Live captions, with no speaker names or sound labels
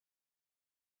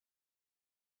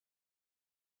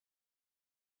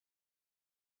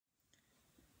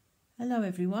Hello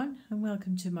everyone and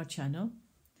welcome to my channel.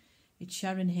 It's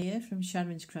Sharon here from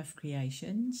Sharon's Craft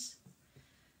Creations.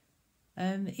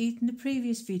 In the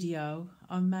previous video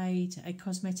I made a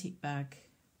cosmetic bag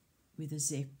with a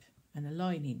zip and a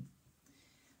lining,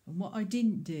 and what I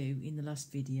didn't do in the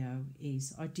last video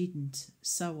is I didn't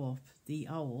sew up the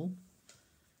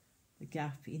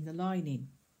gap in the lining.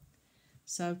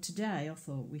 So today I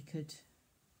thought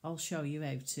I'll show you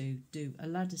how to do a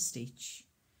ladder stitch,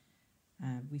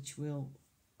 which will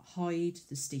hide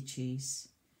the stitches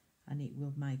and it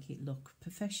will make it look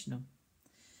professional.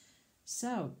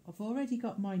 So I've already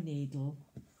got my needle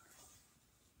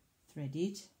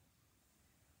threaded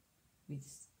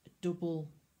with a double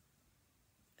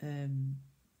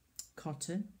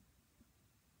cotton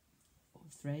or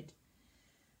thread,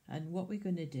 and what we're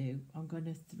going to do, I'm going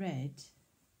to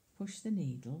push the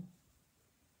needle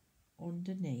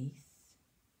underneath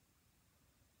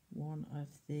one of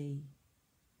the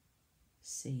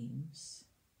seams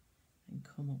and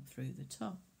come up through the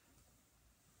top,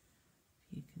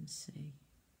 if you can see,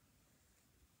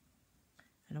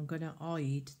 and I'm going to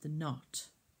hide the knot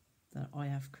that I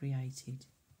have created.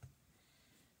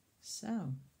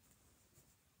 So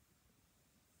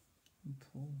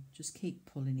pull, just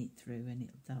keep pulling it through and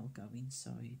that'll go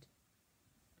inside.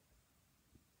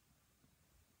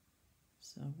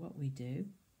 So what we do,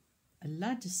 a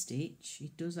ladder stitch,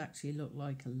 it does actually look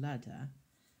like a ladder.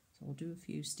 So I'll do a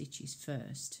few stitches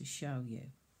first to show you.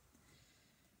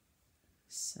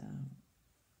 So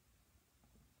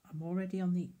I'm already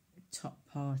on the top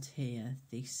part here,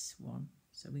 this one.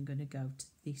 So we're going to go to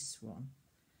this one.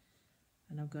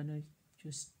 And I'm going to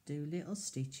just do little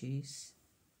stitches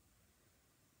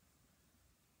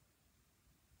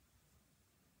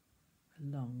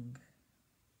along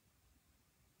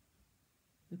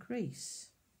the crease.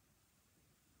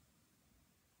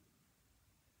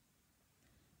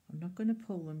 I'm not going to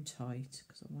pull them tight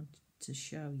because I want to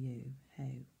show you how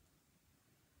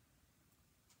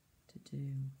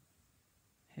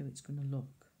it's going to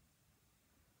look.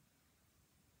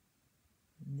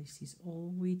 And this is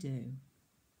all we do.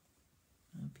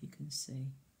 I hope you can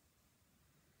see.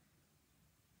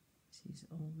 This is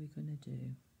all we're going to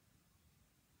do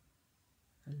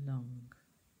along.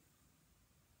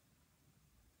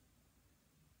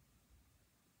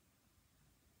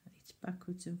 It's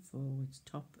backwards and forwards,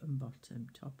 top and bottom,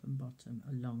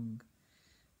 along.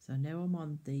 So now I'm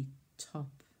on the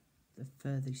top, the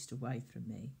furthest away from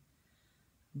me.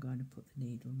 I'm going to put the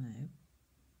needle now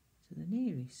to the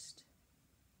nearest.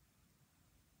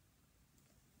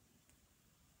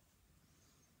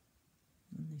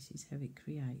 And this is how it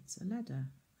creates a ladder.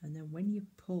 And then when you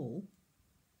pull,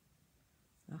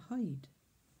 they hide.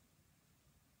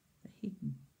 They're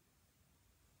hidden.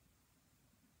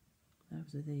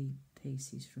 Those are the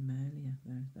pieces from earlier.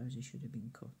 Those should have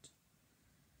been cut.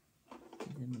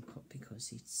 Give them a cut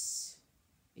because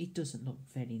it doesn't look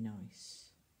very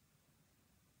nice.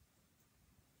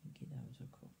 Give those a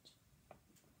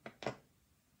cut.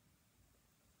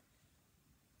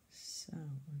 So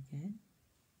again,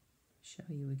 show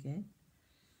you again.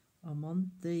 I'm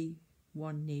on the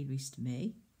one nearest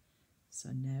me.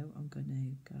 So now I'm going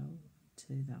to go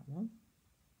to that one,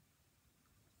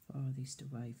 farthest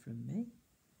away from me.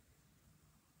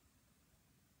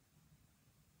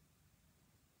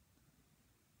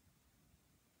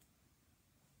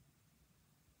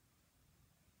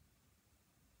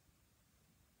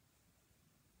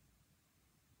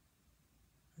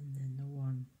 And then the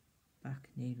one back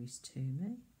nearest to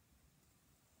me.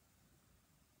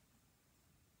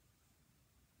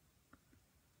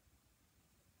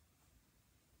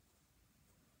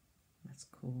 That's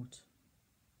caught.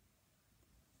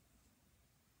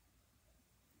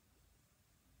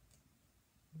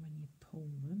 When you pull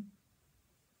them,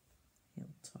 it'll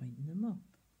tighten them up.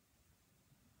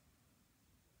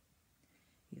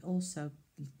 It also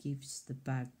gives the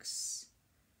bags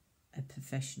a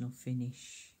professional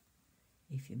finish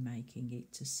if you're making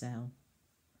it to sell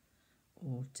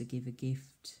or to give a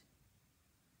gift.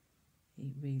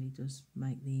 It really does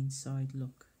make the inside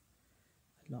look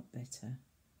a lot better.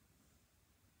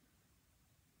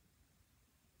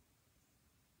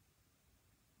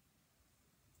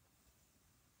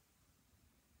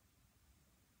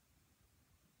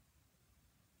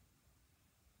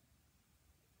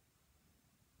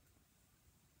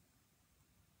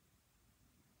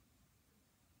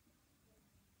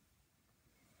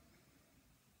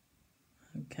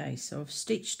 Okay, so I've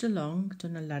stitched along,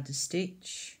 done a ladder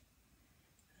stitch,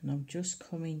 and I'm just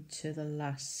coming to the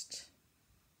last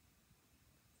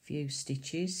few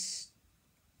stitches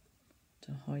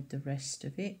to hide the rest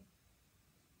of it.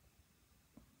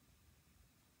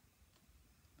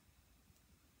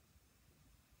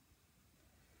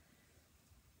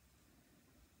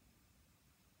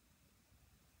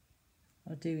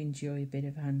 I do enjoy a bit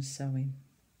of hand sewing.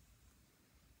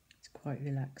 It's quite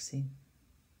relaxing.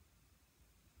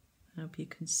 I hope you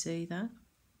can see that.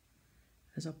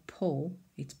 As I pull,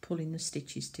 it's pulling the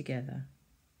stitches together.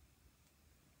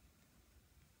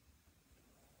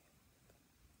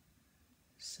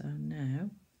 So now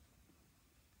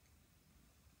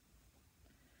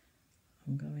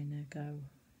I'm going to go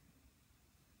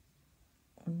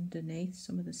underneath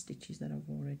some of the stitches that I've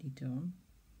already done.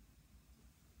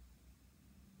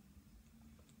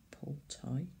 Pull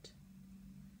tight,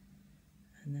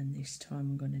 and then this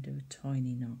time I'm going to do a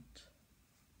tiny knot.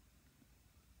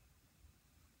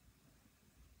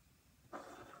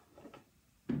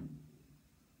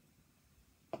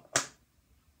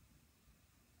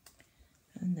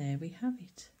 And there we have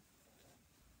it.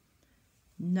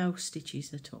 No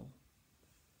stitches at all.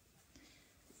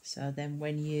 So then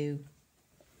when you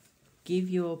give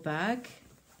your bag,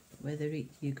 whether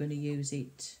you're going to use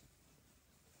it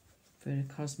for a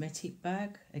cosmetic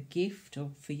bag, a gift,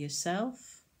 or for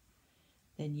yourself,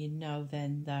 then you know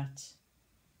then that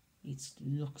it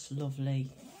looks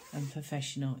lovely and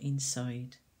professional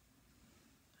inside.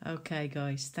 Okay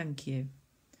guys, thank you.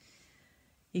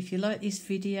 If you like this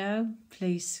video,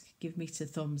 please give me a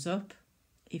thumbs up.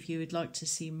 If you would like to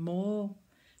see more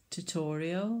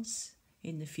tutorials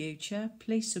in the future,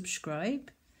 please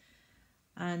subscribe.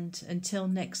 And until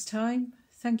next time,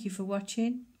 thank you for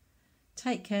watching.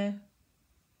 Take care.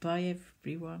 Bye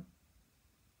everyone.